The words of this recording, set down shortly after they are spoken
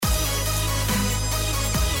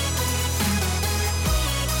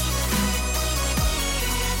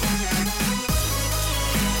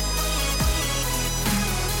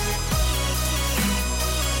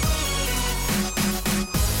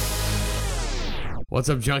What's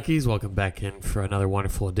up, junkies? Welcome back in for another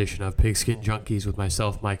wonderful edition of Pigskin Junkies with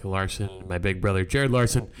myself, Michael Larson, and my big brother, Jared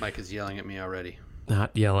Larson. Mike is yelling at me already.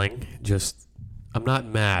 Not yelling, I'm not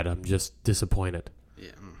mad, I'm just disappointed.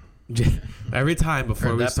 Yeah. Every time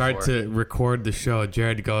before we start to record the show,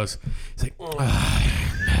 Jared goes, he's like,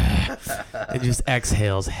 and just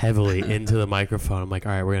exhales heavily into the microphone. I'm like,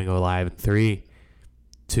 all right, we're going to go live in 3,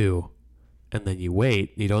 2, and then you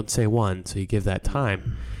wait. You don't say 1, so you give that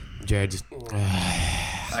time. Jared just...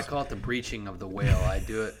 I call it the breaching of the whale. I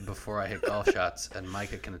do it before I hit golf shots, and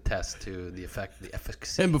Micah can attest to the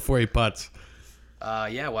efficacy. And before he putts.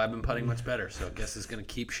 Yeah, well, I've been putting much better, so I guess it's going to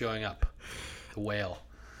keep showing up. The whale.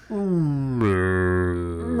 And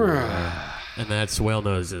that's Whale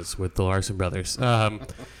Noses with the Larson brothers.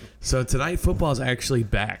 So tonight, football's actually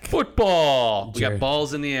back. Football! We Jared. got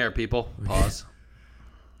balls in the air, people. Pause.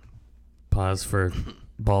 Pause for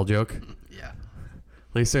ball joke. Yeah.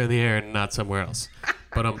 At least they're in the air and not somewhere else.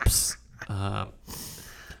 But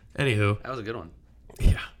anywho. That was a good one.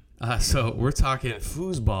 Yeah. So we're talking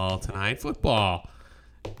foosball tonight. Football.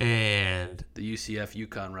 And The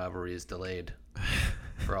UCF-UConn rivalry is delayed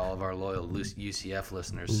for all of our loyal UCF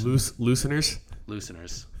listeners. looseners.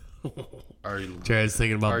 Looseners. Jared's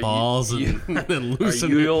thinking about balls and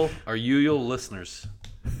loosening. Our UL listeners.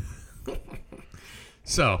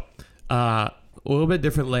 So, a little bit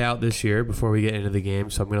different layout this year before we get into the game.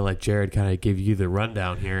 So I'm going to let Jared kind of give you the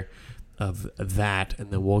rundown here of that,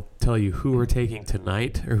 and then we'll tell you who we're taking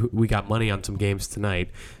tonight, or we got money on some games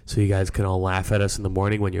tonight, so you guys can all laugh at us in the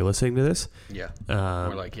morning when you're listening to this. Yeah.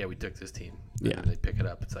 We're like, yeah, we took this team. And Yeah. they pick it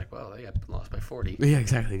up. It's like, well, they got lost by 40. Yeah,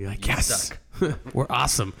 exactly. You're like, yes, we're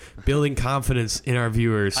awesome. Building confidence in our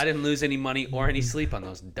viewers. I didn't lose any money or any sleep on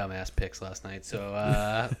those dumbass picks last night.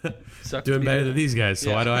 So, doing better than these guys,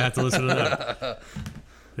 so why do I have to listen to them?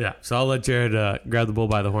 Yeah, so I'll let Jared grab the bull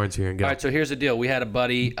by the horns here and go. All right, so here's the deal. We had a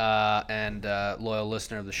buddy and loyal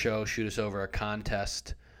listener of the show shoot us over a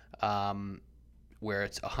contest where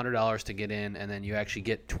it's $100 to get in, and then you actually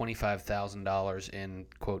get $25,000 in,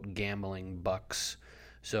 quote, gambling bucks.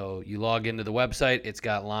 So you log into the website. It's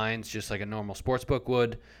got lines just like a normal sportsbook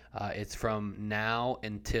would. It's from now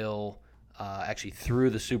until actually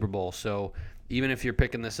through the Super Bowl. So even if you're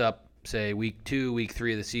picking this up, say, week 2, week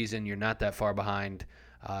 3 of the season, you're not that far behind.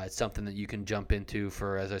 It's something that you can jump into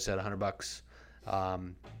for, as I said,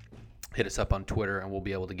 $100. Hit us up on Twitter, and we'll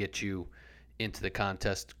be able to get you into the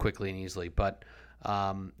contest quickly and easily. But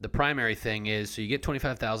the primary thing is, so you get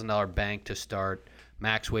 $25,000 bank to start.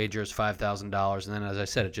 Max wager is $5,000, and then, as I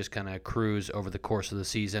said, it just kind of accrues over the course of the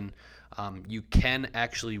season. You can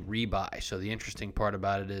actually rebuy. So the interesting part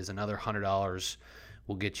about it is another $100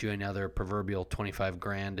 will get you another proverbial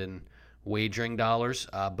 $25,000 in wagering dollars,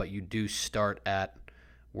 but you do start at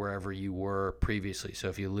wherever you were previously. So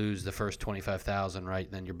if you lose the first $25,000, right,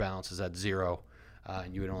 then your balance is at 0,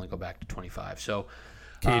 and you would only go back to 25. So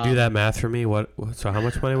Can you do that math for me? So how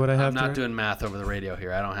much money would I have? I'm not doing math over the radio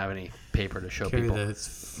here. I don't have any paper to show Carry people.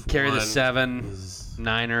 Carry the 7,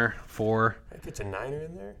 9er, 4. I get a 9er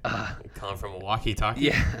in there. Calling from a walkie-talkie.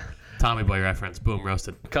 Yeah. Tommy Boy reference. Boom,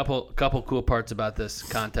 roasted. Couple cool parts about this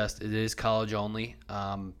contest. It is college only.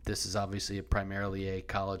 This is obviously primarily a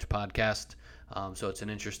college podcast, so it's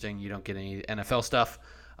an interesting. You don't get any NFL stuff.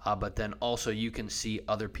 But then also you can see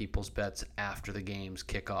other people's bets after the games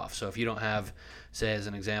kick off. So if you don't have, say as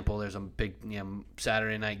an example, there's a big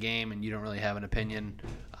Saturday night game and you don't really have an opinion,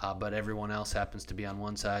 but everyone else happens to be on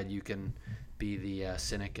one side, you can be the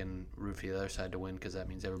cynic and root for the other side to win, because that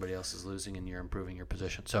means everybody else is losing and you're improving your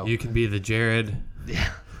position. So you can be the Jared.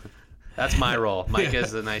 Yeah. That's my role. Mike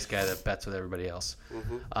is the nice guy that bets with everybody else.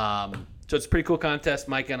 Mm-hmm. So it's a pretty cool contest.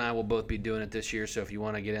 Mike and I will both be doing it this year. So if you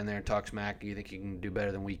want to get in there and talk smack, you think you can do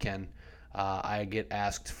better than we can, I get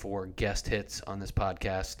asked for guest hits on this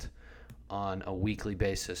podcast on a weekly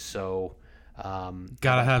basis. So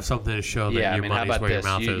gotta have something to show that your money's where your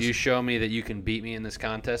mouth is. You show me that you can beat me in this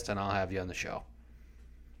contest, and I'll have you on the show.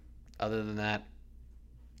 Other than that,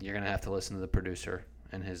 you're gonna have to listen to the producer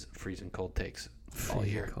and his freezing cold takes all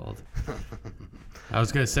year. Cold. I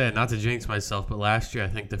was gonna say, not to jinx myself, but last year I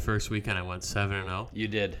think the first weekend I went 7-0. You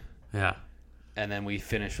did. Yeah. And then we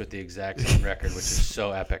finished with the exact same record, which is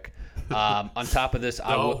so epic. On top of this,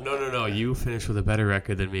 No. You finished with a better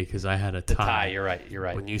record than me because I had a tie. You're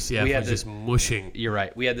right. When UCF was just mushing. You're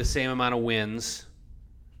right. We had the same amount of wins.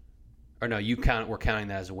 Or no, we're counting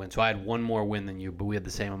that as a win. So I had one more win than you, but we had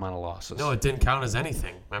the same amount of losses. No, it didn't count as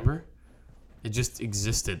anything. Remember? It just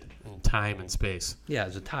existed in time and space. Yeah, it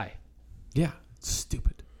was a tie. Yeah, it's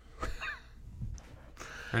stupid.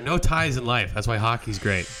 There are no ties in life. That's why hockey's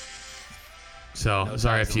great. So No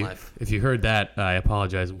sorry ties in life. if you heard that. I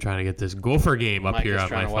apologize. I'm trying to get this Gopher game up Mike here is on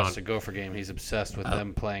trying my to watch phone. the Gopher game. He's obsessed with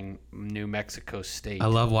them playing New Mexico State. I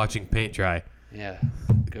love watching paint dry. Yeah.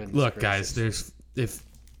 Goodness Look, gracious. guys,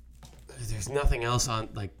 there's nothing else on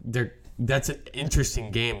that's an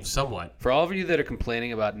interesting game somewhat. For all of you that are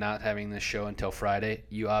complaining about not having this show until Friday,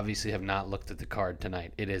 you obviously have not looked at the card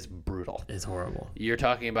tonight. It is brutal. It's horrible. You're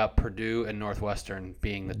talking about Purdue and Northwestern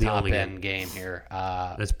being the top only end game here.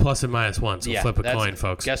 It's plus and minus one, so flip a that's- coin,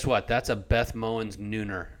 folks. Guess what? That's a Beth Mowins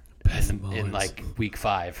nooner Beth in Mowins. like week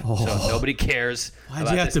 5. Oh. So nobody cares. Why'd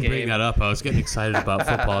about you have this to game. bring that up? I was getting excited about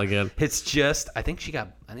football again. It's just I think she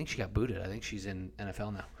got booted. I think she's in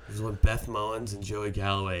NFL now. It was when Beth Mowins and Joey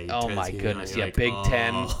Galloway. Oh turns my you goodness, on, yeah, you're Big like,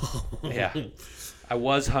 Ten. oh. Yeah. I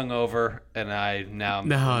was hungover and I'm Now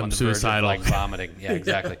on I'm the verge of, suicidal. like vomiting. Yeah,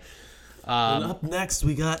 exactly. And up next,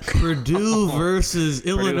 we got Purdue versus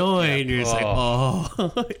Illinois. yeah. And you're just like,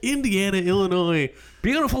 oh, Indiana, Illinois.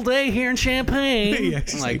 Beautiful day here in Champaign. Yeah,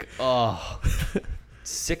 I'm like,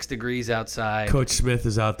 6 degrees outside. Coach Smith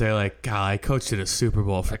is out there like, God, I coached at a Super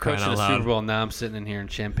Bowl for I crying coached in out a Super loud. Bowl. Now I'm sitting in here in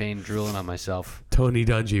Champaign drooling on myself. Tony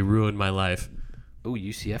Dungy ruined my life. Ooh,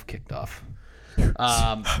 UCF kicked off.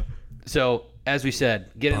 So, as we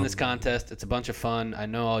said, get in this contest. It's a bunch of fun. I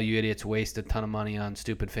know all you idiots waste a ton of money on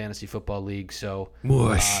stupid fantasy football leagues, so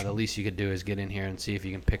Mush. the least you could do is get in here and see if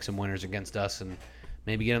you can pick some winners against us and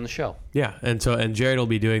maybe get on the show. Yeah, and Jared will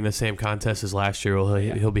be doing the same contest as last year.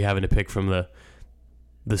 He'll be having to pick from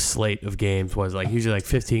the slate of games. Was like usually like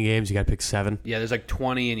 15 games. You got to pick 7. Yeah, there's like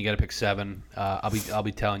 20, and you got to pick 7. I'll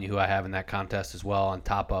be telling you who I have in that contest as well. On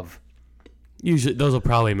top of Usually those will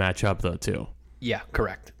probably match up though too. yeah,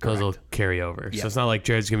 correct. Those will carry over. Yeah. So it's not like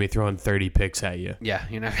Jared's gonna be throwing 30 picks at you. Yeah,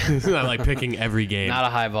 you're not It's not like picking every game. not a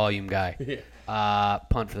high volume guy.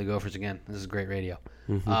 Punt for the Gophers again. This is great radio.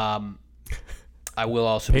 I will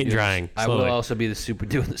also Paint be doing, drying, I will slowly. also be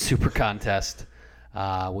doing the super contest,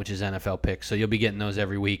 which is NFL picks. So you'll be getting those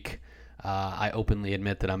every week. I openly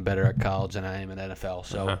admit that I'm better at college than I am at NFL.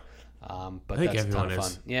 So, but I think that's a ton of everyone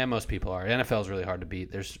fun. is. Yeah, most people are. NFL is really hard to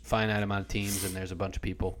beat. There's finite amount of teams, and there's a bunch of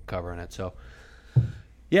people covering it. So,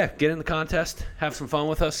 yeah, get in the contest, have some fun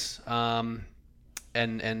with us, and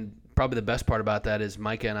probably the best part about that is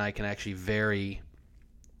Micah and I can actually vary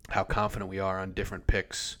how confident we are on different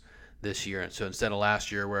picks this year. And so instead of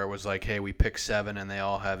last year where it was like, hey, we pick 7 and they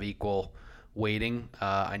all have equal weighting,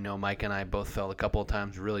 I know Mike and I both felt a couple of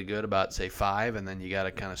times really good about, say, 5, and then you got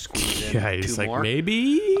to kind of squeeze in Yeah, 2 he's like more.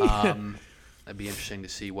 maybe. It'd be interesting to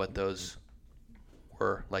see what those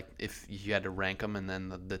were, like if you had to rank them, and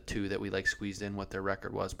then the 2 that we like squeezed in, what their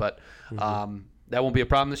record was. But that won't be a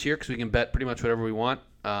problem this year because we can bet pretty much whatever we want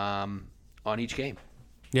on each game.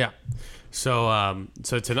 Yeah. So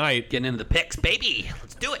tonight Getting into the picks, baby.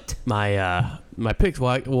 Let's do it. my picks.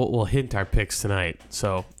 Well, we'll hint our picks tonight.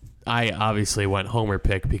 So I obviously went homer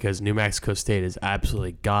pick because New Mexico State is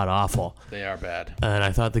absolutely god awful, They are bad. and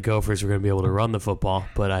I thought the Gophers were going to be able to run the football,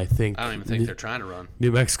 but I think I don't even think they're trying to run.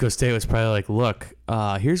 New Mexico State was probably like, look,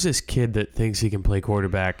 here's this kid that thinks he can play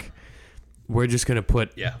quarterback. We're just going to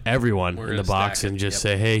put everyone We're in the gonna box stack it. and just Yep.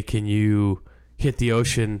 say, hey, can you hit the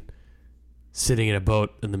ocean sitting in a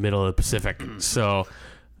boat in the middle of the Pacific? So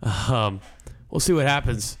we'll see what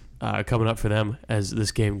happens coming up for them as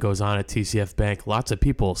this game goes on at TCF Bank. Lots of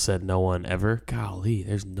people said no one ever. Golly,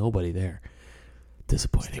 there's nobody there.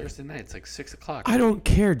 Disappointing. Thursday night, it's like 6 o'clock. I don't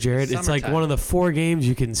care, Jared. It's like Summertime. one of the 4 games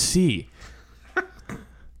you can see.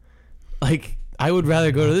 Like, I would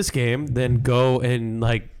rather go to this game than go and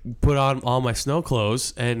like put on all my snow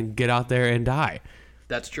clothes and get out there and die.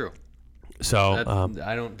 That's true. So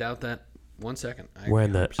I don't doubt that 1 second. I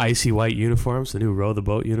wearing agree the 100%. icy white uniforms, the new row the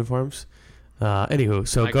boat uniforms. Anywho,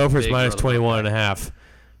 so Like Gophers big minus row the boat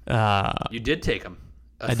 21.5. You did take them.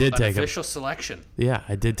 I did take 'em. Official selection. Yeah,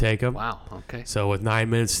 I did take them. Wow. Okay. So with 9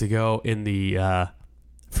 minutes to go in the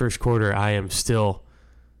first quarter, I am still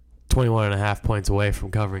 21.5 points away from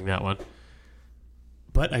covering that one.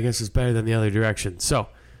 But I guess it's better than the other direction. So,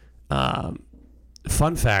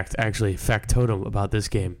 fun fact, actually, factotum about this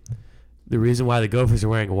game. The reason why the Gophers are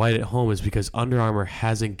wearing white at home is because Under Armour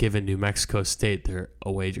hasn't given New Mexico State their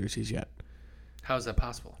away jerseys yet. How is that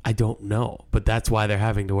possible? I don't know, but that's why they're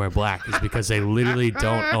having to wear black, is because they literally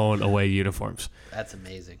don't own away uniforms. That's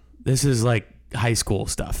amazing. This is like high school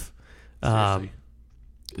stuff. Seriously.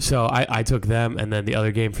 So I took them, and then the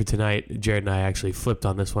other game for tonight, Jared and I actually flipped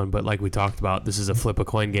on this one, but like we talked about, this is a flip a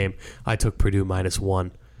coin game. I took Purdue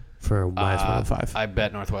 -1 for -105. I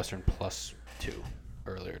bet Northwestern +2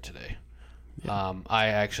 earlier today. I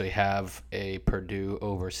actually have a Purdue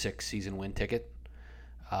over 6 season win ticket.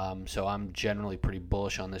 So I'm generally pretty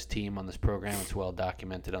bullish on this team, on this program. It's well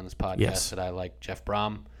documented on this podcast Yes. that I like Jeff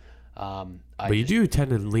Brom. But you do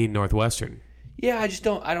tend to lean Northwestern. Yeah,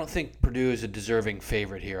 I don't think Purdue is a deserving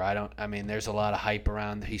favorite here. I mean, there's a lot of hype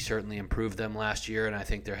around. He certainly improved them last year, and I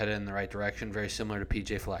think they're headed in the right direction. Very similar to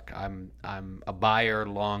PJ Fleck. I'm a buyer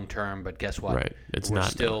long term, but guess what? Right. It's We're not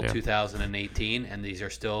still though, yeah. 2018, and these are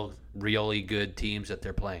still really good teams that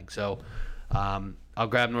they're playing. So I'll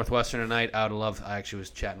grab Northwestern tonight. I actually was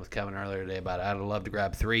chatting with Kevin earlier today about it. I'd love to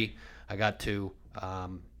grab 3. I got 2,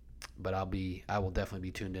 but I will definitely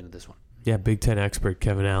be tuned into this one. Yeah, Big Ten expert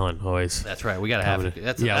Kevin Allen always. That's right. We got to have it.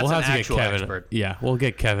 That's we'll an have to get actual Kevin. expert. Yeah, we'll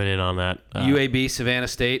get Kevin in on that. UAB, Savannah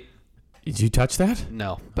State. Did you touch that?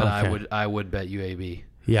 No, but Okay. I would bet UAB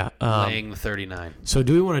Yeah. laying the 39. So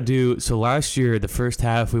do we want to do? So last year, the first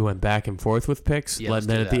half, we went back and forth with picks. Yeah, let's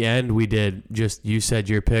then do at the that. end, we did just you said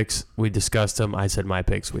your picks, we discussed them. I said my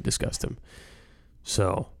picks, we discussed them.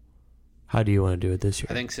 So, how do you want to do it this year?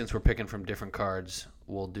 I think since we're picking from different cards,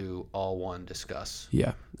 we'll do all one discuss.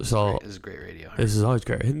 Yeah. So This is great radio. this is always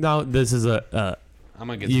great. Now this is I'm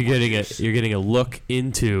gonna get you're some more getting juice. you're getting a look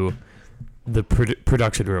into the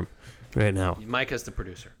production room right now. Mike is the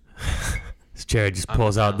producer. Jared just I'm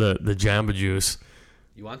pulls the out the Jamba Juice.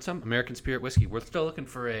 You want some American Spirit whiskey? We're still looking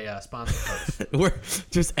for a sponsor for this. We're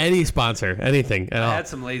just any sponsor, anything at all. I had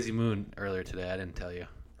some Lazy Moon earlier today. I didn't tell you.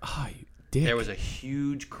 Oh, you dick. There was a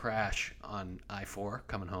huge crash on I-4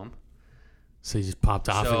 coming home. So you just popped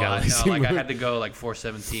off So and got I lazy know, I moon. had to go like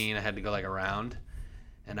 417. I had to go like around,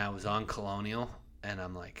 and I was on Colonial, and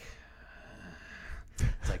I'm like,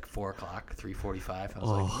 it's like 4 o'clock, 3:45. I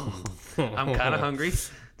was like, I'm kind of hungry.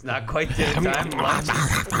 It's not quite dinner time.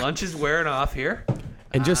 Lunch is wearing off here.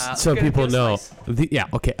 And just so get a people know,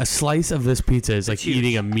 slice. a slice of this pizza is like huge.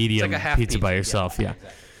 eating a It's medium like a half pizza by yourself. Yeah.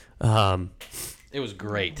 exactly. It was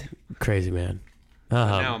great. Crazy man.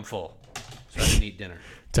 But now I'm full, so I didn't eat dinner.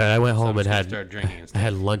 So I went So I'm home and just gonna had start drinking I instead.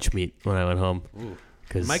 had lunch meat when I went home Ooh.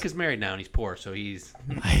 because Mike is married now and he's poor, so he's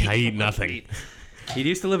I eat nothing. He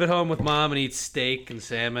used to live at home with mom and eat steak and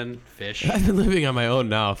salmon, fish, I've been living on my own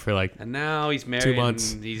now for like and now he's married 2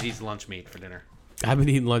 months. and he eats lunch meat for dinner. I've been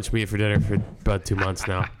eating lunch meat for dinner for about 2 months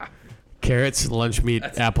now. Carrots, lunch meat,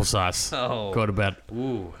 applesauce. Oh. Go to bed.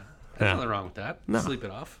 Ooh, there's Yeah. nothing wrong with that. No. Sleep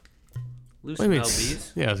it off. Lose What some do you mean?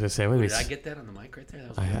 lbs. Yeah, I was gonna say. What do you Did I mean? get that on the mic right there? That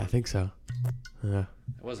was a good I one. think so. Yeah.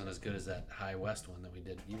 It wasn't as good as that High West one that we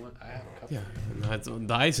did. You want? I have a couple. Yeah. And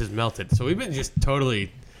the ice is melted, so we've been just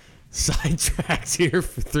totally sidetracked here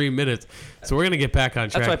for 3 minutes. So we're gonna get back on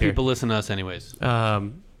track That's why here. people listen to us, anyways.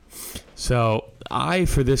 So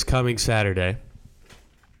for this coming Saturday.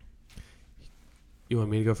 You want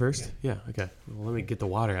me to go first? Yeah. Okay. Well, let me get the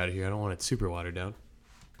water out of here. I don't want it super watered down.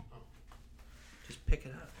 Just pick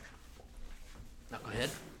it up. Knucklehead.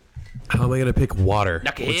 How am I gonna pick water,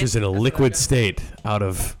 Knucklehead. which is in a That's what I liquid got. state, out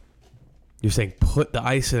of? You're saying put the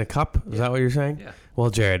ice in a cup? Is that what you're saying? Yeah. Well,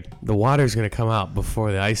 Jared, the water's gonna come out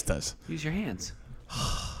before the ice does. Use your hands.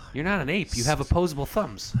 You're not an ape. You have opposable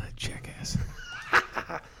thumbs. Jackass.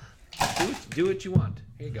 Do what you want.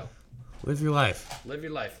 Here you go. Live your life. Live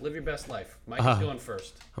your life. Live your best life. Mike is going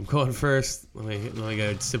first. I'm going first. Let me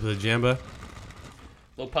get a sip of the Jamba.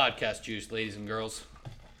 Little podcast juice, ladies and girls.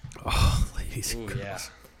 Oh, ladies. Ooh, yeah.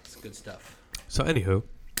 It's good stuff. So, anywho,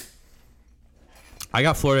 I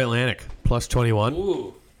got Florida Atlantic plus 21.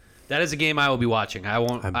 Ooh. That is a game I will be watching. I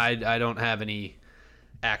won't. I'm- I don't have any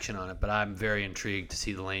action on it, but I'm very intrigued to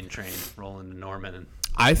see the Lane train roll into Norman. And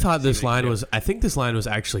I thought this what you line can do. was. I think this line was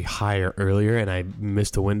actually higher earlier, and I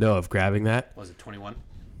missed a window of grabbing that. was it 21?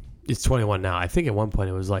 It's 21 now. I think at one point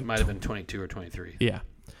it was like. It might have been 22 or 23. Yeah.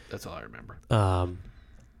 That's all I remember.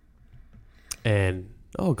 And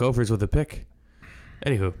Gophers with a pick.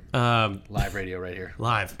 Anywho, Live radio right here,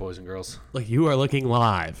 live. boys and girls. Like you are looking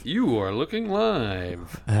live You are looking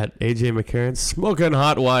live. at AJ McCarron's smoking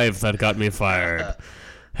hot wife that got me fired.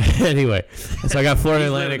 Anyway, so I got Florida He's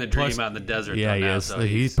Atlantic living the dream plus. out in the desert. Yeah, though he now, is. so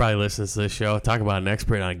He probably listens to this show. Talk about an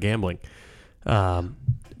expert on gambling.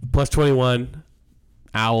 Plus 21.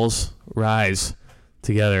 Owls rise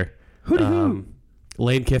together.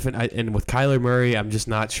 Lane Kiffin and with Kyler Murray, I'm just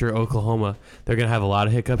not sure Oklahoma. They're gonna have a lot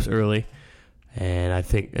of hiccups early, and I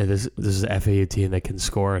think this is an FAU team that can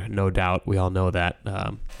score, no doubt. We all know that.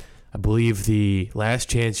 I believe the last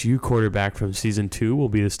chance U quarterback from season 2 will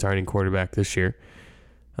be the starting quarterback this year.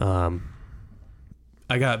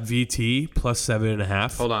 I got VT plus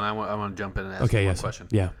 7.5. Hold on, I want to jump in and ask Okay, you one yes. question.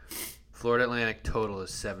 Yeah. Florida Atlantic total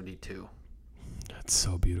is 72. That's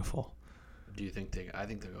so beautiful. Do you think I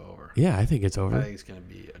think they'll go over. Yeah, I think it's I over. think it's going to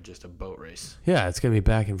be just a boat race. Yeah, it's going to be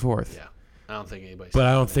back and forth. Yeah. I don't think anybody. But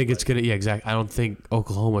I don't think it's gonna. Yeah, exactly. I don't think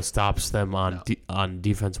Oklahoma stops them on on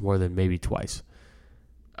defense more than maybe twice.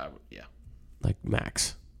 Yeah. Like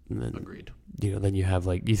max. And then, agreed. Then you have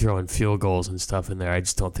you throw in field goals and stuff in there. I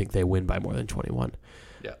just don't think they win by more than 21.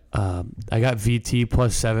 Yeah. I got VT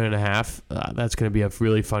plus 7.5. That's going to be a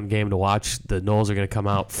really fun game to watch. The Noles are going to come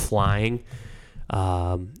out flying.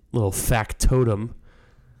 Little factotum,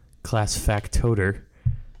 class factoter.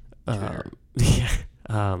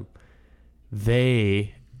 Yeah.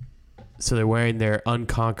 They're wearing their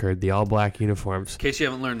unconquered, the all black uniforms. In case you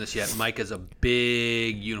haven't learned this yet, Mike is a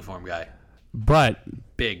big uniform guy. But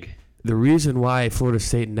big. The reason why Florida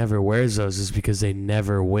State never wears those is because they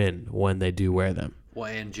never win when they do wear them.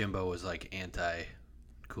 Well, and Jimbo was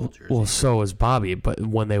anti-cool jersey. Well, so was Bobby, but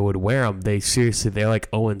when they would wear them, they're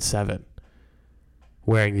 0-7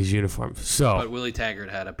 wearing these uniforms. But Willie Taggart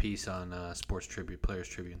had a piece on Sports Tribute, Players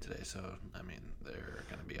Tribune today, so they're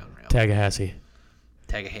going to be unreal. Tallahassee.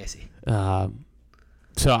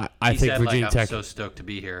 So I think Virginia Tech. I'm so stoked to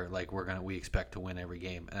be here. We expect to win every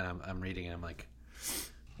game, and I'm reading it. I'm like,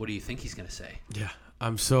 what do you think he's going to say? Yeah,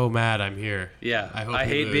 I'm so mad I'm here. Yeah, I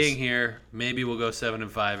hate being here. Maybe we'll go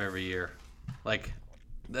 7-5 every year.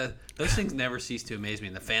 Those things never cease to amaze me,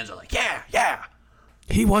 and the fans are like, yeah.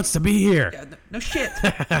 He wants to be here. Yeah, no shit.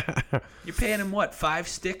 You're paying him what, 5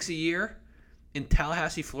 sticks a year in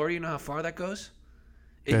Tallahassee, Florida? You know how far that goes?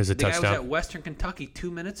 There's a touchdown. The guy was at Western Kentucky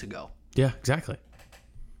 2 minutes ago. Yeah, exactly.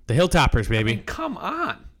 The Hilltoppers, baby. Come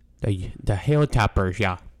on. The Hilltoppers,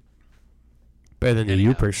 yeah. Better than the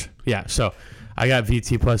Youpers. Yeah, so I got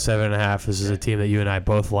VT plus 7.5. This is a team that you and I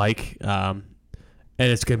both like. And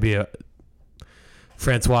it's going to be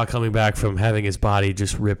Francois coming back from having his body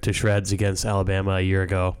just ripped to shreds against Alabama a year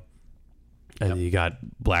ago. And you got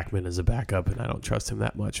Blackman as a backup, and I don't trust him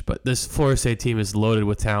that much. But this Florida State team is loaded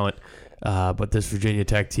with talent. But this Virginia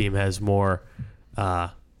Tech team has more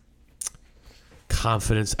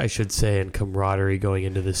confidence, I should say, and camaraderie going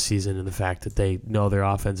into this season, and the fact that they know their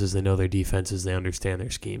offenses, they know their defenses, they understand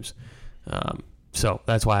their schemes. So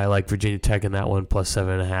that's why I like Virginia Tech in that one, plus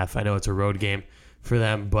 7.5. I know it's a road game for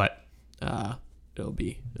them, but it'll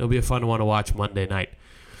be a fun one to watch Monday night.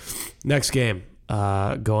 Next game,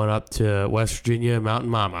 going up to West Virginia, Mountain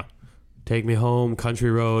Mama. Take me home,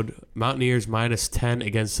 Country Road. Mountaineers minus 10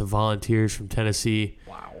 against the Volunteers from Tennessee.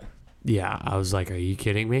 Wow. Yeah, I was like, are you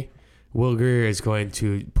kidding me? Will Greer is going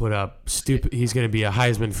to put up stupid. He's going to be a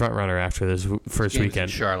Heisman frontrunner after this first weekend. In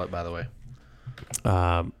Charlotte, by the way.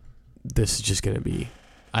 This is just going to be,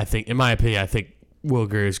 I think, in my opinion, I think Will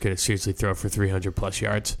Greer is going to seriously throw for 300 plus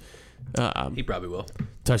yards. He probably will.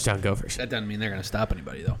 Touchdown Gophers. That doesn't mean they're going to stop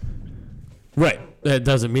anybody, though. Right. That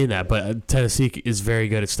doesn't mean that, but Tennessee is very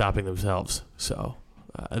good at stopping themselves. So,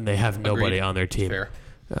 and they have nobody on their team. Fair.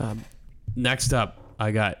 Next up,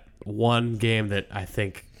 I got one game that I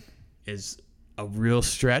think is a real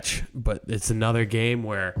stretch, but it's another game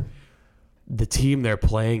where the team they're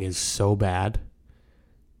playing is so bad,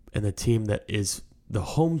 and the team that is the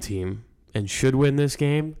home team and should win this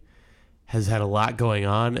game has had a lot going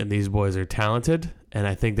on, and these boys are talented, and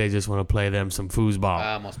I think they just want to play them some foosball.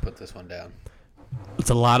 I almost put this one down. It's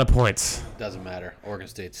a lot of points. Doesn't matter. Oregon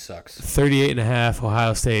State sucks. 38.5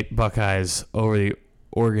 Ohio State Buckeyes over the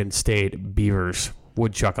Oregon State Beavers.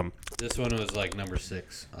 Woodchuck them. This one was number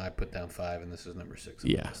 6. I put down 5, and this is number 6 on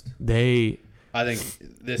the list. I think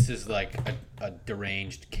this is like a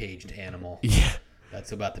deranged, caged animal. Yeah.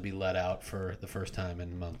 That's about to be let out for the first time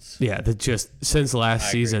in months. Yeah, that just since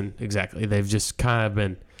last season, exactly. They've just kind of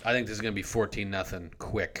been. I think this is going to be 14-0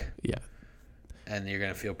 quick. Yeah. And you're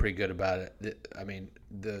going to feel pretty good about it. I mean,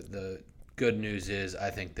 the good news is I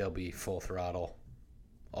think they'll be full throttle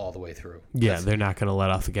all the way through. Yeah, they're not going to let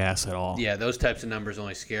off the gas at all. Yeah, those types of numbers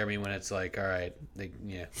only scare me when it's like, all right,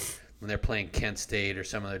 when they're playing Kent State or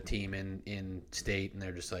some other team in state, and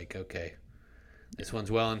they're just like, okay, this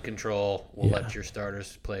one's well in control. We'll let your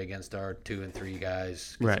starters play against our 2 and 3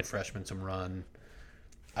 guys. Get some freshmen some run.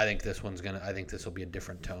 I think this will be a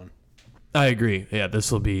different tone. I agree. Yeah,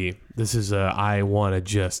 this is I want to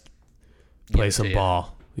just play some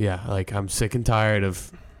ball. Yeah, I'm sick and tired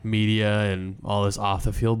of media and all this off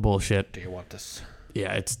the field bullshit. Do you want this?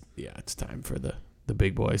 Yeah, it's time for the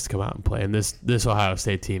big boys to come out and play. And this Ohio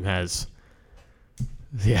State team has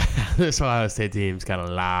this Ohio State team's got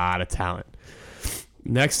a lot of talent.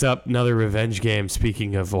 Next up, another revenge game.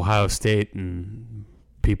 Speaking of Ohio State and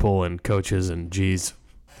people and coaches and geez,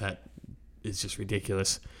 that is just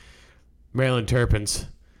ridiculous. Maryland Terrapins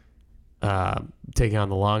taking on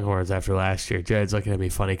the Longhorns after last year. Jared's looking at me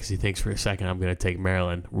funny because he thinks for a second I'm going to take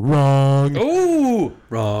Maryland. Wrong. Ooh,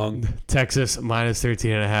 wrong. Texas minus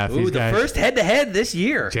 13.5. Ooh, the first head-to-head this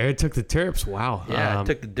year. Jared took the Terps. Wow. Yeah, I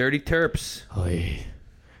took the dirty Terps.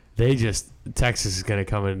 Texas is going to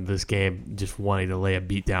come into this game just wanting to lay a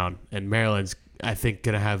beat down, and Maryland's, I think,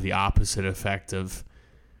 going to have the opposite effect of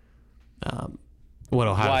what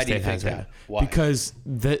Ohio State has. Why? Because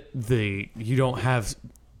you don't have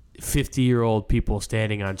 50-year-old people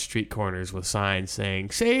standing on street corners with signs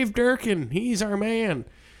saying, "Save Durkin, he's our man."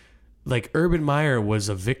 Like, Urban Meyer was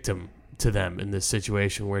a victim to them in this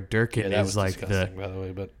situation where Durkin is like by the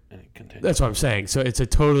way, but continue. That's what I'm saying. So it's a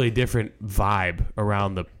totally different vibe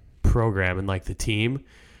around the program and like the team.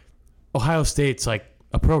 Ohio State's like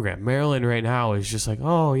a program. Maryland right now is just like,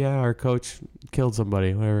 oh yeah, our coach killed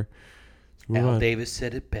somebody, whatever. Al Davis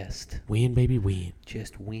said it best. Win, baby, win.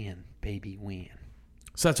 Just win, baby, win.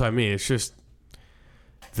 So that's what I mean. It's just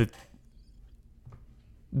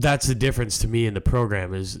that's the difference to me in the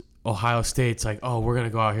program is Ohio State's like, oh, we're going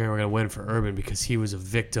to go out here and we're going to win for Urban because he was a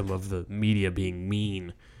victim of the media being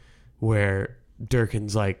mean, where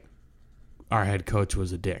Durkin's like, our head coach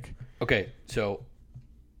was a dick. Okay, so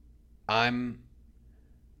I'm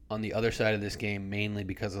on the other side of this game mainly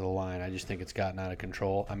because of the line. I just think it's gotten out of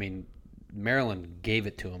control. I mean, Maryland gave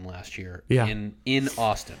it to him last year in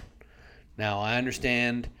Austin. Now, I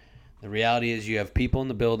understand the reality is you have people in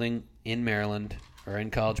the building in Maryland or in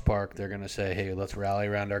College Park. They're going to say, hey, let's rally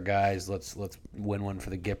around our guys. Let's win one for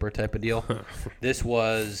the Gipper type of deal. This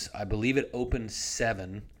was, I believe it opened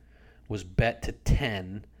 7, was bet to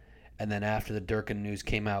 10, and then after the Durkin news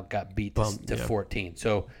came out, got beat to 14.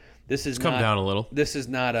 So this is come down a little. This is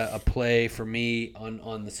not a play for me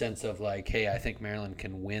on the sense of like, hey, I think Maryland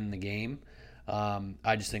can win the game.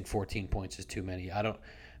 I just think 14 points is too many.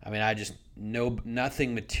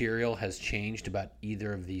 Nothing material has changed about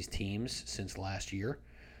either of these teams since last year.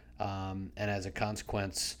 And as a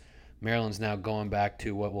consequence, Maryland's now going back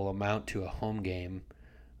to what will amount to a home game.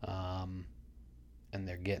 And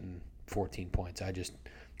they're getting 14 points.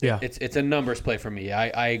 It's a numbers play for me.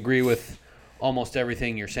 I agree with almost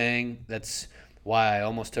everything you're saying. That's why I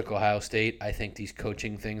almost took Ohio State. I think these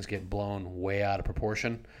coaching things get blown way out of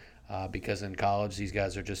proportion. Because in college, these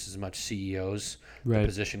guys are just as much CEOs. Right. The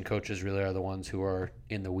position coaches really are the ones who are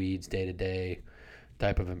in the weeds day-to-day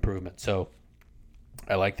type of improvement. So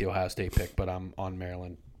I like the Ohio State pick, but I'm on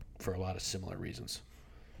Maryland for a lot of similar reasons.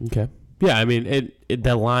 Okay. Yeah, I mean,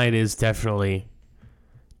 the line is definitely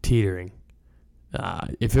teetering.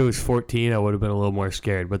 If it was 14, I would have been a little more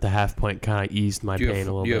scared, but the half point kind of eased my pain a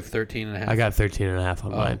little bit. You have 13.5? I got 13.5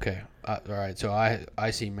 on mine. Okay. All right, so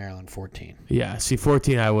I see Maryland 14. Yeah, see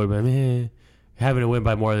 14 I would have been, having to win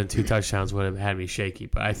by more than 2 touchdowns would have had me shaky,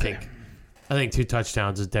 but I think 2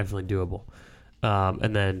 touchdowns is definitely doable.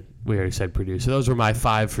 And then we already said Purdue. So those were my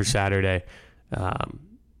 5 for Saturday.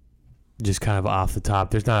 Just kind of off the top.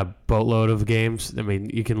 There's not a boatload of games. I mean,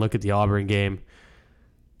 you can look at the Auburn game.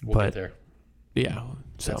 We'll get there. Yeah.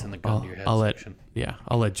 So that's in the gun to your head section.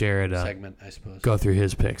 I'll let Jared segment, I suppose, go through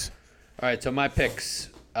his picks. All right, so my picks.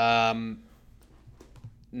 Now,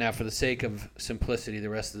 for the sake of simplicity, the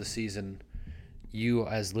rest of the season, you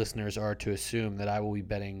as listeners are to assume that I will be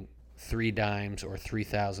betting 3 dimes or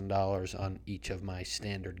 $3,000 on each of my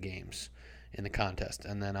standard games in the contest,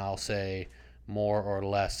 and then I'll say more or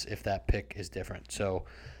less if that pick is different. So,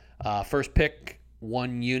 first pick,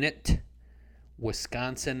 1 unit.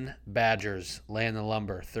 Wisconsin Badgers laying the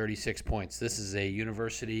lumber, 36 points. This is a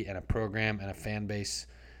university and a program and a fan base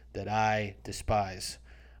that I despise.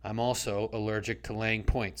 I'm also allergic to laying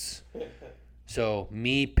points. So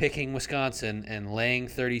me picking Wisconsin and laying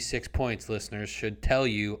 36 points, listeners, should tell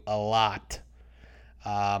you a lot.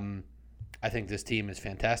 I think this team is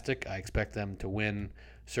fantastic. I expect them to win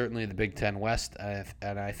certainly the Big Ten West,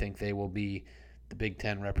 and I think they will be the Big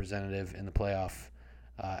Ten representative in the playoff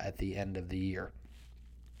at the end of the year.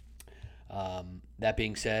 That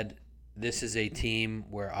being said, this is a team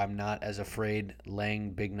where I'm not as afraid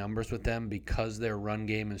laying big numbers with them because their run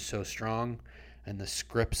game is so strong, and the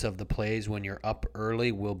scripts of the plays when you're up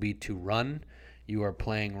early will be to run. You are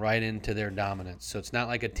playing right into their dominance. So it's not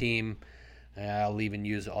like a team, I'll even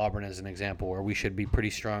use Auburn as an example, where we should be pretty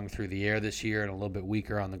strong through the air this year and a little bit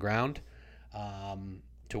weaker on the ground,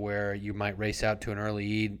 to where you might race out to an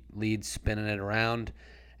early lead, spinning it around,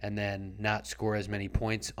 and then not score as many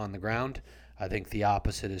points on the ground. I think the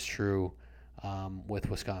opposite is true with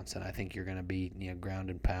Wisconsin. I think you're going to be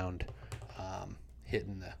ground and pound,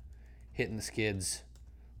 hitting the skids.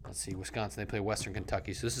 Let's see, Wisconsin, they play Western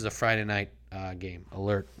Kentucky. So this is a Friday night game.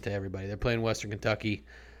 Alert to everybody. They're playing Western Kentucky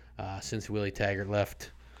since Willie Taggart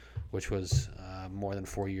left which was more than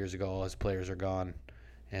 4 years ago. All his players are gone,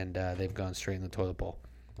 and they've gone straight in the toilet bowl.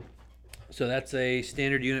 So that's a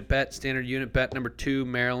standard unit bet. Standard unit bet number 2,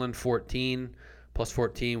 Maryland 14 plus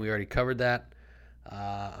 14. We already covered that.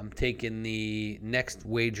 I'm taking the next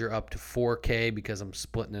wager up to $4K because I'm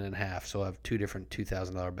splitting it in half. So I have 2 different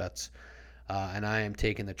 $2,000 bets. And I am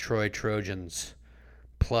taking the Troy Trojans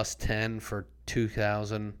plus 10 for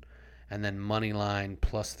 $2,000, and then money line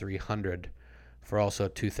plus 300 for also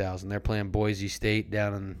 $2,000. They're playing Boise State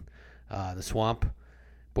down in the swamp.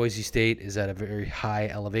 Boise State is at a very high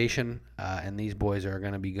elevation, and these boys are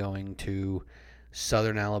going to be going to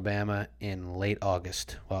southern Alabama in late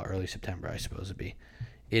August, well, early September, I suppose it'd be.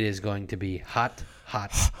 It is going to be hot,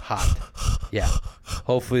 hot, hot. Yeah.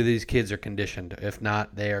 Hopefully these kids are conditioned. If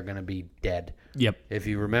not, they are going to be dead. Yep. If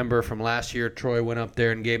you remember from last year, Troy went up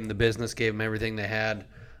there and gave them the business, gave them everything they had.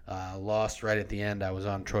 Lost right at the end. I was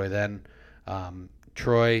on Troy then.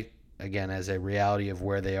 Troy, again, as a reality of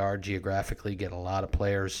where they are geographically, get a lot of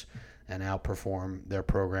players and outperform their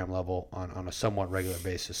program level on a somewhat regular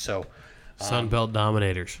basis. So, Sun Belt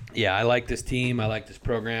Dominators. yeah, I like this team. I like this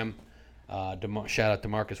program. Shout out to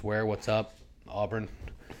Marcus Ware. What's up, Auburn?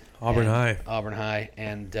 High. Auburn High,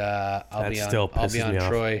 and I'll be still on pisses me off.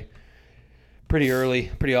 Troy pretty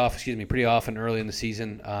often early in the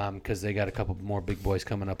season because they got a couple more big boys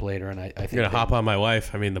coming up later, and I think I'm gonna hop on my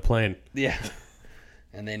wife. I mean the plane. yeah,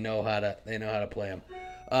 and they know how to play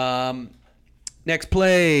them. Next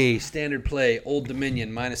play, standard play, Old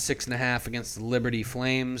Dominion minus 6.5 against the Liberty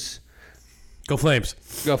Flames. Go Flames.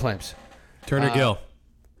 Go Flames. Turner Gill.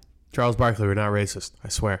 Charles Barkley, we're not racist. I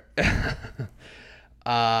swear.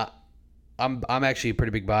 I'm actually a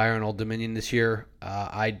pretty big buyer on Old Dominion this year.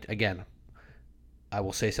 I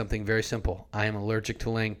will say something very simple. I am allergic to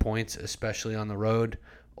laying points, especially on the road.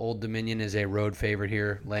 Old Dominion is a road favorite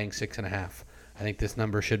here, laying 6.5. I think this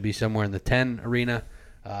number should be somewhere in the 10 arena,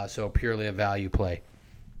 so purely a value play.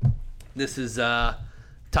 This is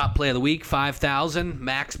top play of the week, 5,000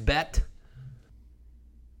 max bet.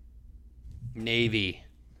 Navy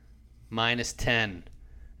minus 10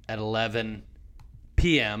 at 11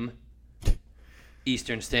 p.m.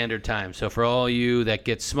 Eastern Standard Time. So for all you that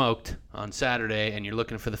get smoked on Saturday and you're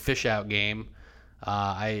looking for the fish out game,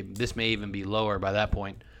 this may even be lower by that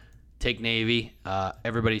point. Take Navy.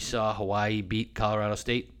 Everybody saw Hawaii beat Colorado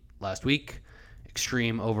State last week.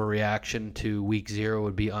 Extreme overreaction to week 0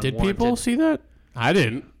 would be unwarranted. Did people see that? I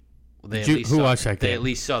didn't. Who watched that game? They at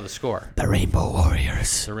least saw the score. The Rainbow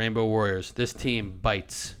Warriors. The Rainbow Warriors. This team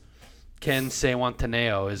bites. Ken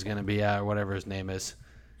Sewantaneo is going to be out, or whatever his name is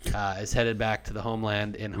headed back to the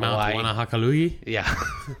homeland in Hawaii. Mount Wanahakalui? Yeah.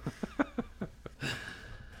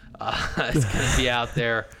 It's going to be out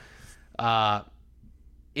there.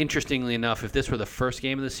 Interestingly enough, if this were the first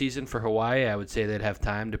game of the season for Hawaii, I would say they'd have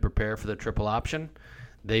time to prepare for the triple option.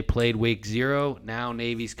 They played Wake 0. Now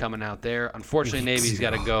Navy's coming out there. Unfortunately, Navy's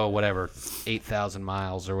got to go, 8,000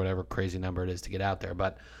 miles or whatever crazy number it is to get out there.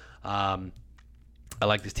 But I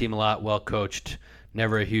like this team a lot. Well coached.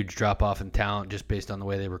 Never a huge drop-off in talent just based on the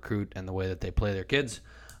way they recruit and the way that they play their kids.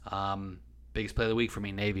 Biggest play of the week for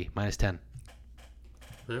me, Navy, minus 10.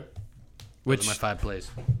 Yeah. Those are my 5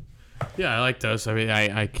 plays. Yeah, I like those. I mean,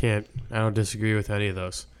 I don't disagree with any of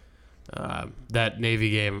those. That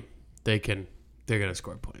Navy game, they're going to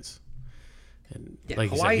score points. And Yeah, like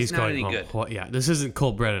Hawaii's you said, he's not going any home. good. Yeah, this isn't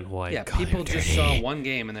Colt Brennan, Hawaii. Yeah, God, people they're just dirty. saw one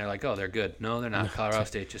game and they're like, oh, they're good. No, they're not. Colorado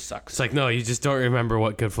State just sucks. It's like, no, you just don't remember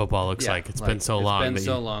what good football looks like. It's been so long. It's been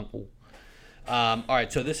so long. All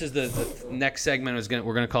right, so this is the next segment.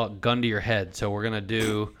 We're going to call it Gun to Your Head. So we're going to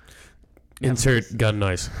do... Insert gun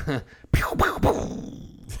noise. We're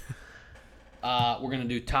going to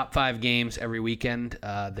do top 5 games every weekend.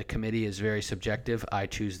 The committee is very subjective. I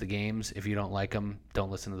choose the games. If you don't like them, don't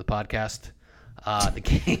listen to the podcast. The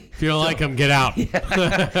game. If you don't like them, get out.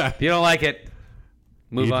 If you don't like it,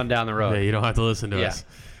 move on down the road. Yeah, you don't have to listen to us.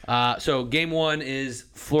 So game 1 is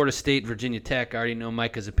Florida State, Virginia Tech. I already know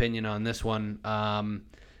Micah's opinion on this one.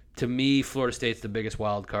 To me, Florida State's the biggest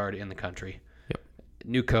wild card in the country. Yep.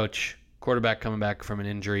 New coach, quarterback coming back from an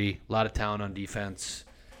injury, a lot of talent on defense.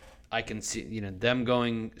 I can see, them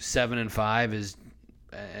going 7-5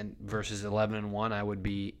 and versus 11-1. I would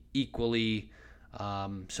be equally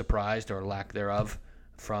surprised or lack thereof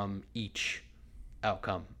from each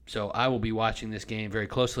outcome. So I will be watching this game very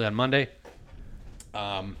closely on Monday.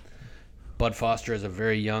 Bud Foster is a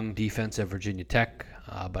very young defense at Virginia Tech,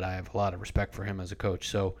 but I have a lot of respect for him as a coach.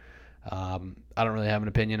 So I don't really have an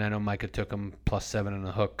opinion. I know Micah took him +7 on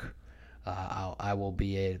the hook. I will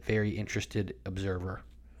be a very interested observer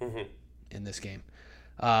in this game.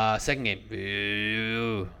 Second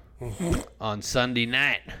game on Sunday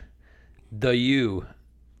night. the U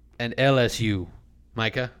and LSU.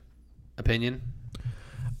 Micah, opinion?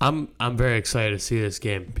 I'm very excited to see this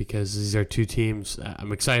game because these are two teams.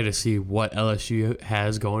 I'm excited to see what LSU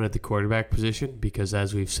has going at the quarterback position because,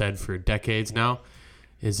 as we've said for decades now,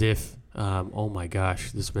 is if oh my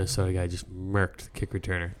gosh, this Minnesota guy just murked the kick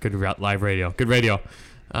returner. Good live radio. Good radio.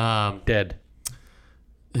 Dead.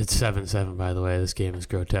 It's 7-7, by the way. This game is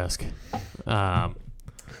grotesque. All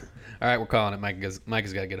right, we're calling it.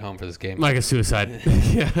 Micah's got to get home for this game. Micah's suicide.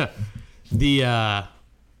 Yeah.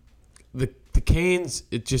 The Canes,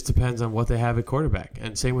 it just depends on what they have at quarterback.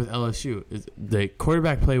 And same with LSU. The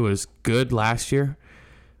quarterback play was good last year,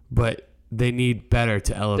 but they need better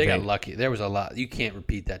to elevate. They got lucky. There was a lot. You can't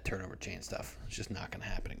repeat that turnover chain stuff. It's just not going to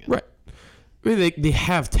happen again. Right. I mean, they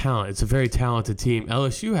have talent. It's a very talented team.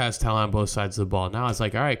 LSU has talent on both sides of the ball. Now it's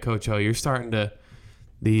like, all right, Coach O, you're starting to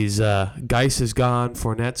 – these Geis is gone.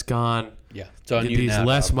 Fournette's gone. Yeah. It's on you these now,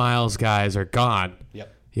 Les dog. Miles guys are gone.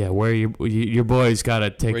 Yep. Yeah, where your boys got to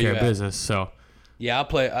take Where care you of at? business. So Yeah, I'll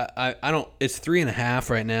play. I don't. It's 3.5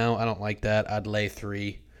 right now. I don't like that. I'd lay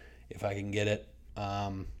 3 if I can get it.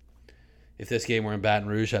 If this game were in Baton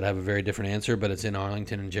Rouge, I'd have a very different answer. But it's in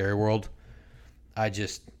Arlington and Jerry World.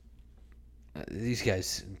 These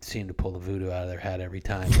guys seem to pull the voodoo out of their hat every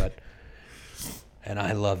time. And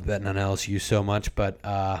I love betting on LSU so much. But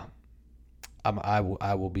I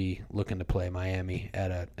will be looking to play Miami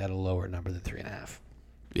at a lower number than 3.5.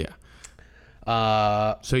 yeah.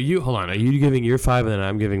 So hold on. Are you giving your 5 and then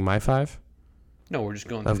I'm giving my 5 no, we're just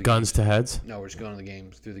going through of the guns to heads? No, we're just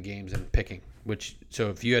going through the games and picking. So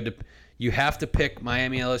if you had to, you have to pick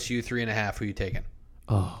Miami LSU 3.5. Who you taking?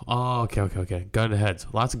 Oh, okay. Gun to heads.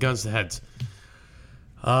 Lots of guns to heads.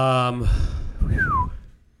 Probably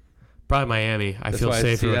Miami. I feel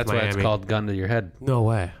safer with That's Miami. why it's called gun to your head, No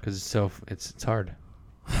way. because it's hard.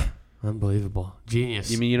 Unbelievable. Genius.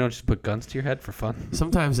 You mean you don't just put guns to your head for fun?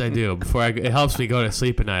 Sometimes I do. It helps me go to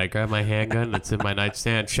sleep at night. I grab my handgun that's in my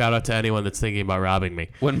nightstand. Shout out to anyone that's thinking about robbing me.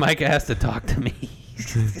 When Micah has to talk to me, he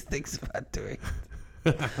thinks about doing.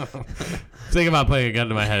 Think about putting a gun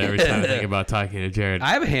to my head every time I think about talking to Jared.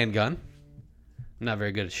 I have a handgun. I'm not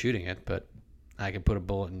very good at shooting it, but I can put a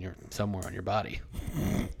bullet in somewhere on your body.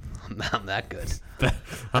 I'm that good.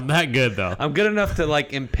 I'm that good, though. I'm good enough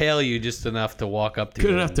to impale you just enough to walk up to you.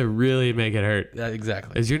 Good enough to really make it hurt.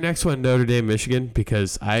 Exactly. Is your next one Notre Dame, Michigan?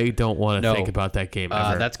 Because I don't want to think about that game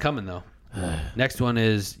ever. That's coming, though. Next one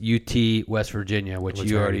is UT West Virginia, which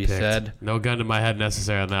you already picked. said. No gun to my head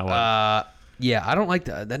necessary on that one. Yeah, I don't like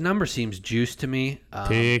that number. Seems juiced to me.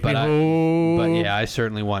 Take but me home. But yeah, I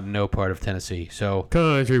certainly want no part of Tennessee. So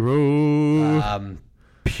Country road.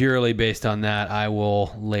 Purely based on that, I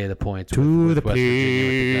will lay the points To with the West Virginia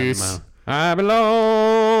with the gun in place. mouth. I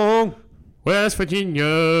belong. West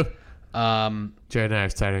Virginia. Um, Jared and I are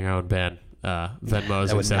starting our own band. Venmo is that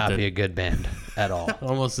would not accepted. be a good band at all.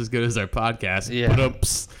 Almost as good as our podcast. Yeah.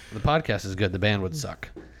 Ba-dumps. The podcast is good. The band would suck.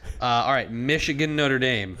 All right, Michigan, Notre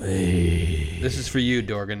Dame. This is for you,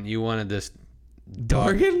 Dorgan. You wanted this.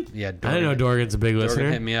 Dorgan? Yeah, Dorgan. I didn't know Dorgan's a big Dorgan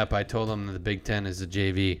listener. hit me up. I told him that the Big Ten is the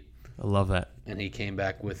JV. I love that. And he came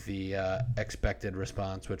back with the expected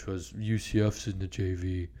response, which was UCF's in the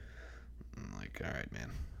JV. I'm like, all right, man.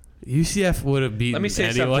 UCF would have beaten Let me say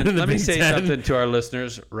anyone something. in the Let me Big say Ten. something to our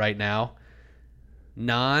listeners right now.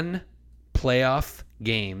 Non-playoff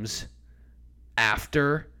games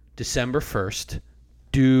after December 1st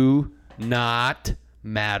do not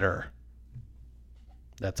matter.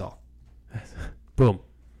 That's all. Boom.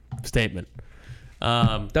 Statement.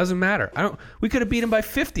 Doesn't matter. We could have beat them by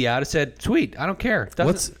 50. I'd have said, sweet. I don't care.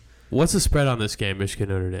 What's the spread on this game, Michigan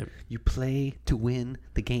Notre Dame? You play to win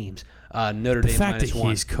the games. Notre The Dame fact that -1.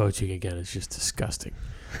 he's coaching again is just disgusting.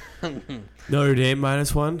 Notre Dame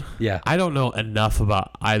 -1? Yeah. I don't know enough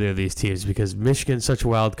about either of these teams because Michigan's such a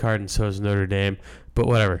wild card and so is Notre Dame. But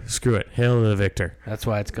whatever. Screw it. Hail to the victor. That's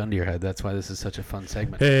why it's gun to your head. That's why this is such a fun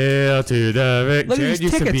segment. Hail to the victor. Look at Jared these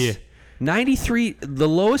used to tickets. be 93. The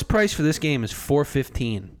lowest price for this game is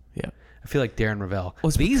 $4.15. Yeah. I feel like Darren Ravel.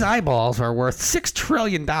 Well, These eyeballs are worth $6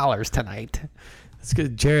 trillion tonight. That's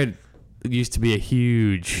good. Jared used to be a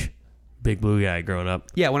huge Big Blue guy growing up.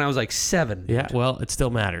 Yeah, when I was like 7. Yeah, well, it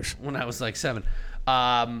still matters. When I was like 7.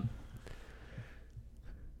 I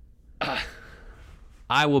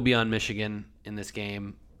will be on Michigan in this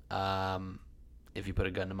game. If you put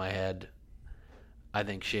a gun to my head, I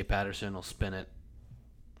think Shea Patterson will spin it.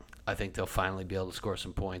 I think they'll finally be able to score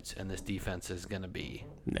some points, and this defense is going to be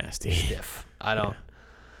Nasty. stiff.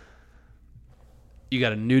 You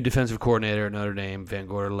got a new defensive coordinator at Notre Dame. Van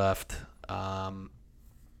Gorder left. I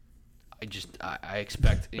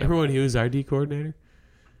expect. Remember when he was our D coordinator?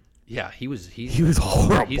 Yeah, he was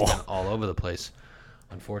horrible. He's been all over the place,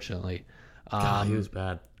 unfortunately. God, he was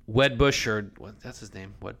bad. Wedbush, or that's his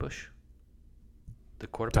name, Wedbush? The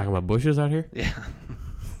quarterback. Talking about bushes out here? Yeah.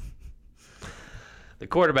 The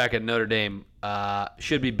quarterback at Notre Dame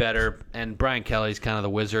should be better, and Brian Kelly's kind of the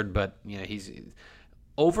wizard, but he's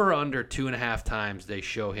over under 2.5 times they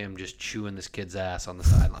show him just chewing this kid's ass on the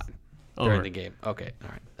sideline during the game. Okay, all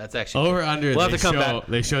right, that's actually over under. We'll have to come back.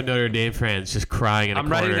 They show Notre Dame fans just crying in a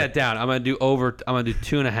corner. I'm writing that down. I'm gonna do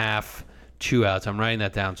 2.5 chew outs. I'm writing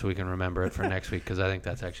that down so we can remember it for next week because I think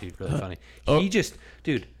that's actually really funny. He just,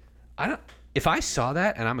 dude, if I saw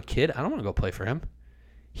that and I'm a kid, I don't want to go play for him.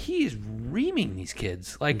 He is reaming these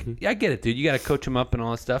kids. Like, I get it, dude. You got to coach him up and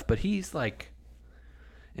all that stuff, but he's like,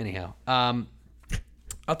 anyhow.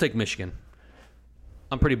 I'll take Michigan.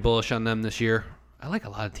 I'm pretty bullish on them this year. I like a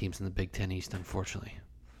lot of teams in the Big Ten East, unfortunately.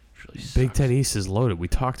 It really sucks. Big Ten East is loaded. We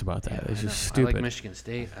talked about that. It's just stupid. I like Michigan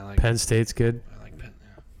State. I like Penn State's good. I like Penn.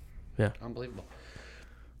 Yeah. Unbelievable.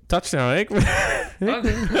 Touchdown, Aikman.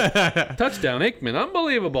 Touchdown, Aikman.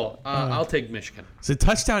 Unbelievable. I'll take Michigan. Is it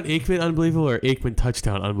touchdown Aikman unbelievable or Aikman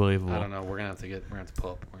touchdown unbelievable? I don't know. We're gonna have to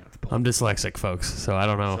pull up. I'm dyslexic, folks, so I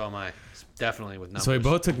don't know. So am I. Definitely with numbers. So we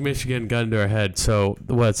both took Michigan, gun to our head. So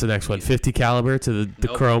what's the next one? 50 caliber to the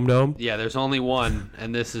Nope. Chrome Dome? Yeah, there's only one,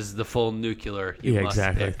 and this is the full nuclear. You must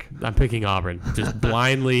exactly. pick. I'm picking Auburn, just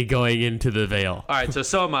blindly going into the veil. All right,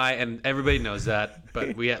 so am I, and everybody knows that.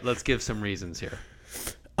 But let's give some reasons here.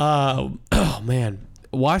 Oh man,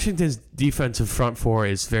 Washington's defensive front four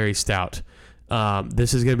is very stout.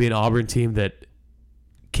 This is going to be an Auburn team that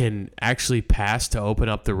can actually pass to open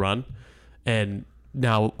up the run. And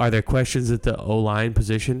now, are there questions at the O-line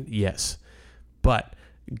position? Yes, but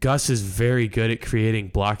Gus is very good at creating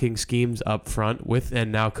blocking schemes up front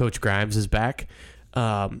and now Coach Grimes is back.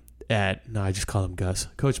 I just call him Gus.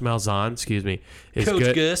 Coach Malzahn, excuse me,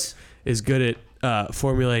 Gus is good at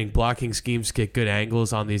formulating blocking schemes to get good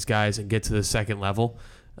angles on these guys and get to the second level.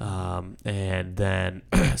 And then,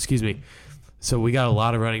 excuse me, so we got a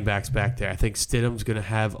lot of running backs back there. I think Stidham's going to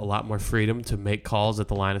have a lot more freedom to make calls at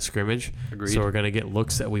the line of scrimmage. Agreed. So we're going to get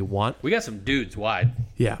looks that we want. We got some dudes wide.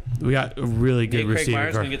 Yeah, we got a really good Nate receiver. Craig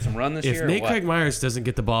Myers going to get some run this year? If Nate Craig Myers doesn't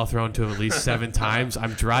get the ball thrown to him at least 7 times,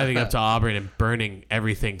 I'm driving up to Auburn and burning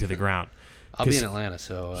everything to the ground. I'll be in Atlanta,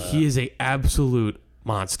 so... he is a absolute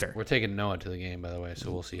monster. We're taking Noah to the game, by the way,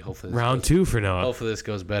 so we'll see. Hopefully, Round 2 for Noah. Hopefully this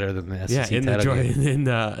goes better than the SEC in the title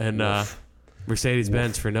game.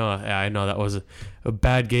 Mercedes-Benz for Noah. Yeah, I know that was a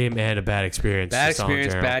bad game and a bad experience. Bad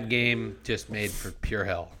experience, bad game, just made for pure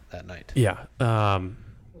hell that night. Yeah.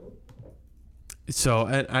 So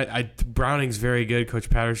I Browning's very good.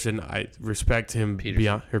 Coach Patterson, I respect him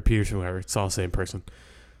beyond Peterson, whatever. It's all the same person.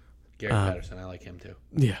 Gary Patterson, I like him too.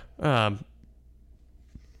 Yeah.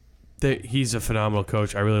 He's a phenomenal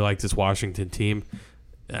coach. I really like this Washington team.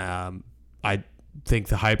 I think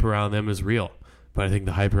the hype around them is real, but I think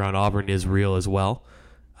the hype around Auburn is real as well.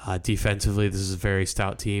 Defensively, this is a very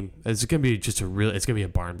stout team. It's going to be it's going to be a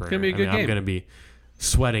barn burner. It's going to be a good game. I'm going to be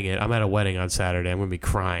sweating it. I'm at a wedding on Saturday. I'm going to be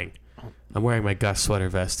crying. I'm wearing my Gus sweater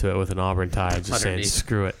vest to it with an Auburn tie. I'm just saying,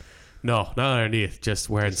 screw it. No, not underneath. Just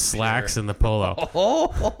wearing slacks and the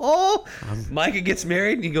polo. Micah gets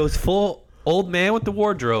married and he goes full old man with the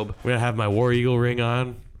wardrobe. I'm going to have my War Eagle ring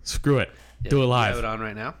on. Screw it. Yeah, do it live. You have it on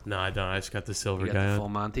right now? No, I don't. I just got the silver you got guy the on. full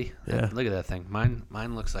Monty? Yeah. Look at that thing.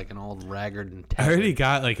 Mine looks like an old ragged and tattered. I already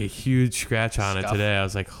got like a huge scratch on it Scuff. today. I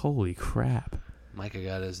was like, holy crap. Micah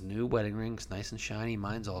got his new wedding ring. It's nice and shiny.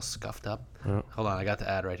 Mine's all scuffed up. Oh. Hold on. I got the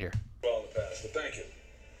ad right here. Well, the pass, but thank you.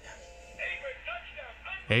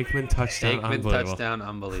 Aikman touchdown. Aikman Unbelievable. touchdown.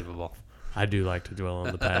 Unbelievable. I do like to dwell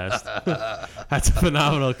on the past. That's a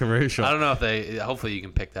phenomenal commercial. I don't know if they. Hopefully, you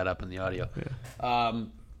can pick that up in the audio. Yeah.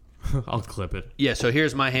 I'll clip it. Yeah, so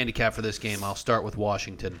here's my handicap for this game. I'll start with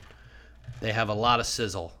Washington. They have a lot of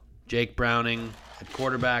sizzle. Jake Browning at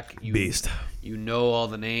quarterback. Beast. You know all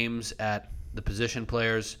the names at the position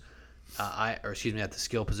players. At the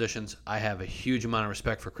skill positions. I have a huge amount of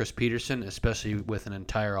respect for Chris Peterson, especially with an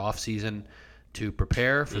entire offseason to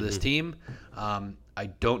prepare for this team. I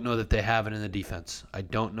don't know that they have it in the defense. I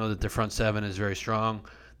don't know that their front seven is very strong.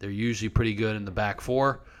 They're usually pretty good in the back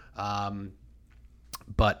four.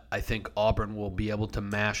 But I think Auburn will be able to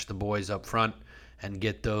mash the boys up front and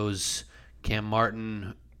get those Cam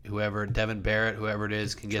Martin, Devin Barrett, whoever it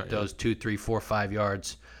is, can get those 2, 3, 4, 5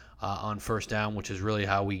 yards on first down, which is really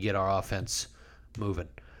how we get our offense moving.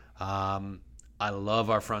 I love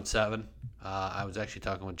our front seven. I was actually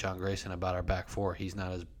talking with John Grayson about our back four. He's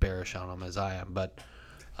not as bearish on them as I am, but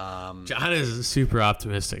John is super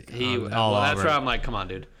optimistic. That's where I'm like, come on,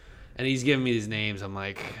 dude. And he's giving me these names. I'm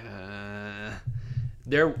like,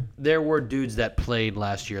 there were dudes that played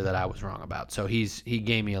last year that I was wrong about. So he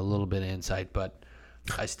gave me a little bit of insight, but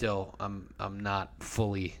I'm not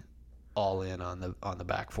fully all in on the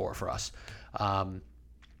back four for us.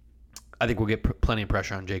 I think we'll get plenty of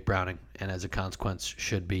pressure on Jake Browning, and as a consequence,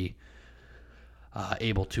 should be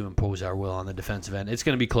able to impose our will on the defensive end. It's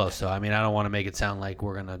going to be close, though. I mean, I don't want to make it sound like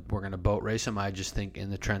we're gonna boat race them. I just think in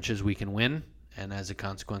the trenches we can win, and as a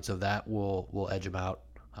consequence of that, we'll edge them out.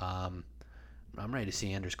 I'm ready to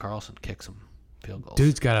see Anders Carlson kick some field goals.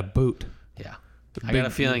 Dude's got a boot. Yeah, I got a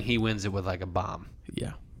feeling he wins it with like a bomb.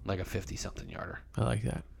 Yeah, like a 50-something yarder. I like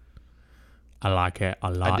that. I like it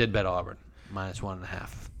a lot. I did bet Auburn -1.5.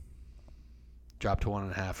 Dropped to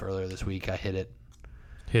 1.5 earlier this week. I hit it.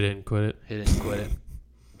 Hit it and quit it. Hit it and quit it.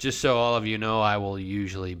 Just so all of you know, I will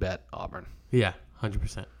usually bet Auburn. Yeah,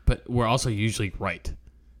 100%. But we're also usually right.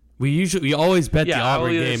 We always bet the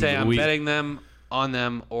Auburn game. I will either say I'm betting them on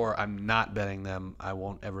them or I'm not betting them. I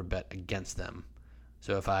won't ever bet against them.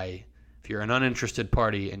 So if you're an uninterested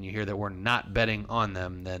party and you hear that we're not betting on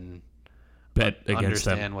them, then bet against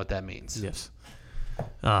them. Understand what that means. Yes.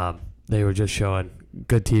 They were just showing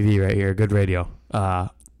good TV right here, good radio.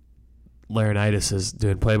 Laurinaitis is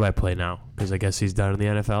doing play-by-play now because I guess he's done in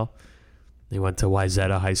the NFL. He went to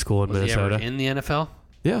Wayzata High School in Minnesota. Was he ever in the NFL?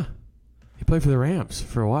 Yeah. He played for the Rams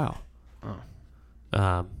for a while. Oh.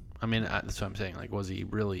 I mean, that's what I'm saying. Like, was he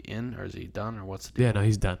really in, or is he done, or what's the deal? Yeah, no,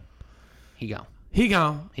 he's done. He gone.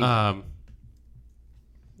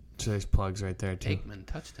 So there's plugs right there, too. Aikman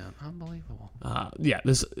touchdown. Unbelievable.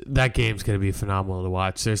 That game's going to be phenomenal to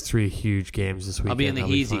watch. There's 3 huge games this weekend. I'll be in the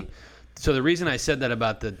Heezy. So the reason I said that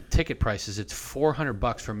about the ticket prices, it's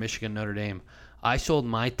 $400 for Michigan Notre Dame. I sold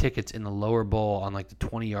my tickets in the lower bowl on like the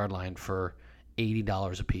 20-yard line for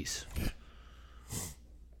 $80 a piece.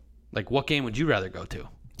 Like, what game would you rather go to?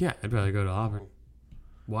 Yeah, I'd rather go to Auburn,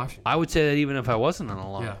 Washington. I would say that even if I wasn't on the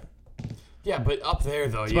line. Yeah. Yeah, but up there,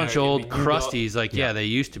 though, it's a bunch of old crusties. They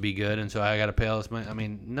used to be good, and so I got to pay all this money. I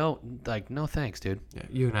mean, no thanks, dude. Yeah,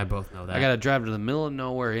 you and I both know that. I got to drive to the middle of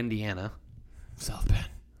nowhere, Indiana. South Bend.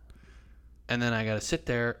 And then I got to sit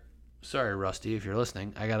there. Sorry, Rusty, if you're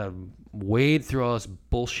listening. I got to wade through all this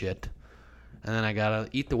bullshit. And then I got to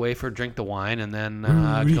eat the wafer, drink the wine, and then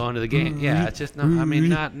go into the game. Yeah, it's just,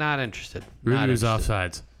 not interested. Rudy was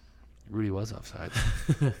offsides. Rudy was offsides.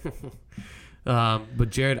 But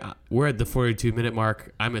Jared, we're at the 42-minute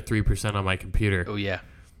mark. I'm at 3% on my computer. Oh yeah.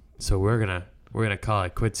 So we're gonna call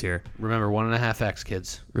it quits here. Remember 1.5x,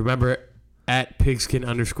 kids. Remember at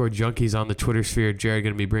pigskin_junkies on the Twitter sphere. Jared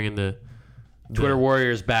gonna be bringing the Twitter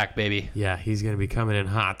Warriors back, baby. Yeah, he's gonna be coming in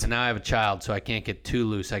hot. And now I have a child, so I can't get too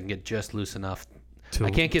loose. I can get just loose enough. I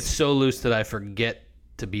can't get so loose that I forget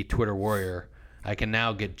to be Twitter Warrior. I can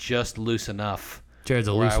now get just loose enough. Jared's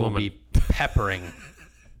a loose woman. I will be peppering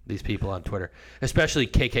these people on Twitter, especially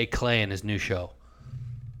KK Clay and his new show.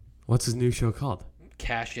 What's his new show called?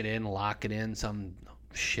 Cash it in, lock it in, some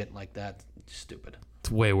shit like that. Stupid.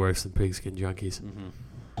 It's way worse than Pigskin Junkies.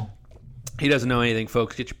 Mm-hmm. He doesn't know anything,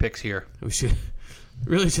 folks. Get your picks here. We should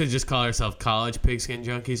just call ourselves College Pigskin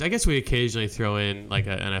Junkies. I guess we occasionally throw in like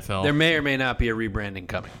an NFL. There may or may not be a rebranding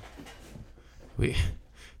coming.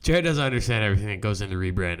 Jared doesn't understand everything that goes into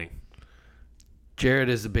rebranding. Jared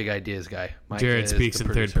is the big ideas guy. Jared speaks in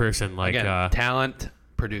third person like talent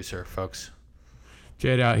producer, folks.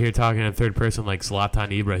 Jared out here talking in third person like Zlatan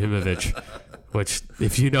Ibrahimovic, which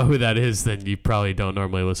if you know who that is, then you probably don't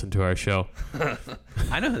normally listen to our show.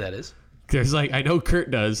 I know who that is. I know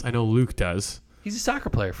Kurt does. I know Luke does. He's a soccer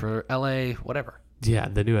player for LA, whatever. Yeah,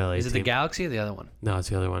 the new LA Is team. it the Galaxy or the other one? No, it's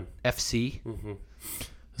the other one. FC. Mm-hmm.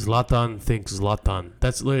 Zlatan thinks Zlatan.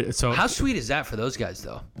 That's so. How sweet is that for those guys,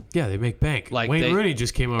 though? Yeah, they make bank. Like Wayne Rooney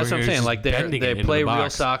just came over that's here. That's what I'm saying. Like they play real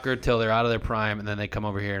box. soccer till they're out of their prime, and then they come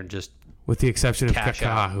over here and just. With the exception of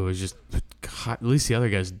Kaká, who was just. At least the other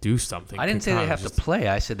guys do something. I didn't say they have to play.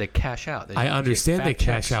 I said they cash out. I understand they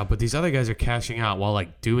cash out, but these other guys are cashing out while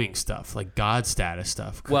like doing stuff, like God status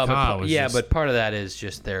stuff. Well, but part of that is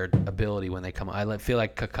just their ability when they come. I feel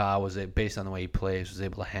like Kaká was based on the way he plays, was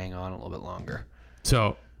able to hang on a little bit longer.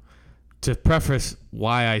 So. To preface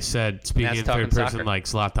why I said speaking in third person soccer. Like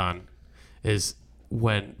Zlatan is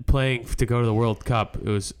when playing to go to the World Cup, it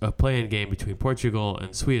was a play-in game between Portugal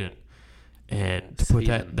and Sweden. And to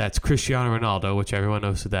put that's Cristiano Ronaldo, which everyone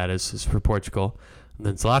knows who that is for Portugal. And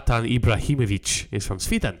then Zlatan Ibrahimovic is from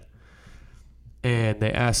Sweden. And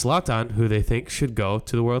they asked Zlatan who they think should go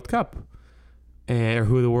to the World Cup. Or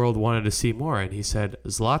who the world wanted to see more. And he said,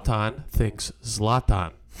 Zlatan thinks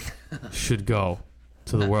Zlatan should go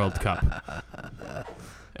to the World Cup.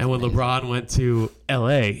 And when LeBron went to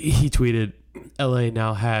LA, he tweeted, LA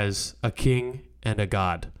now has a king and a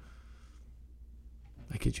god.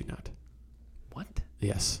 kid you not. What?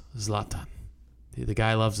 Yes, Zlatan. The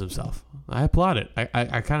guy loves himself. I applaud it.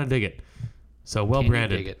 I kind of dig it. So well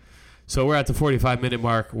branded. Dig it. So we're at the 45-minute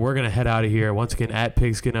mark. We're going to head out of here. Once again, at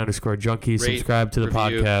pigskin_junkies. Rate, subscribe to the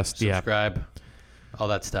review, podcast. Subscribe. All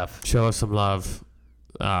that stuff. Show us some love.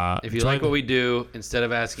 If you like what we do, instead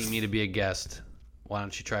of asking me to be a guest, why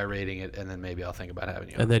don't you try rating it, and then maybe I'll think about having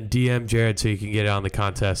you on. And then DM Jared so you can get it on the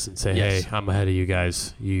contest and say, Yes. hey, I'm ahead of you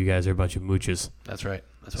guys. You guys are a bunch of mooches. That's right.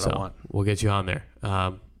 That's what I want. We'll get you on there.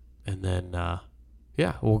 And then,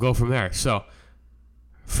 we'll go from there. So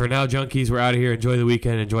for now, junkies, we're out of here. Enjoy the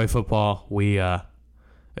weekend. Enjoy football.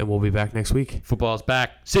 And we'll be back next week. Football's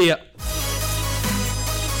back. See ya.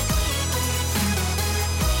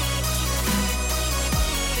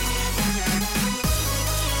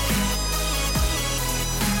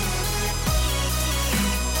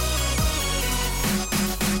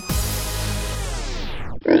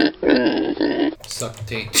 Suck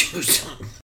taint juice.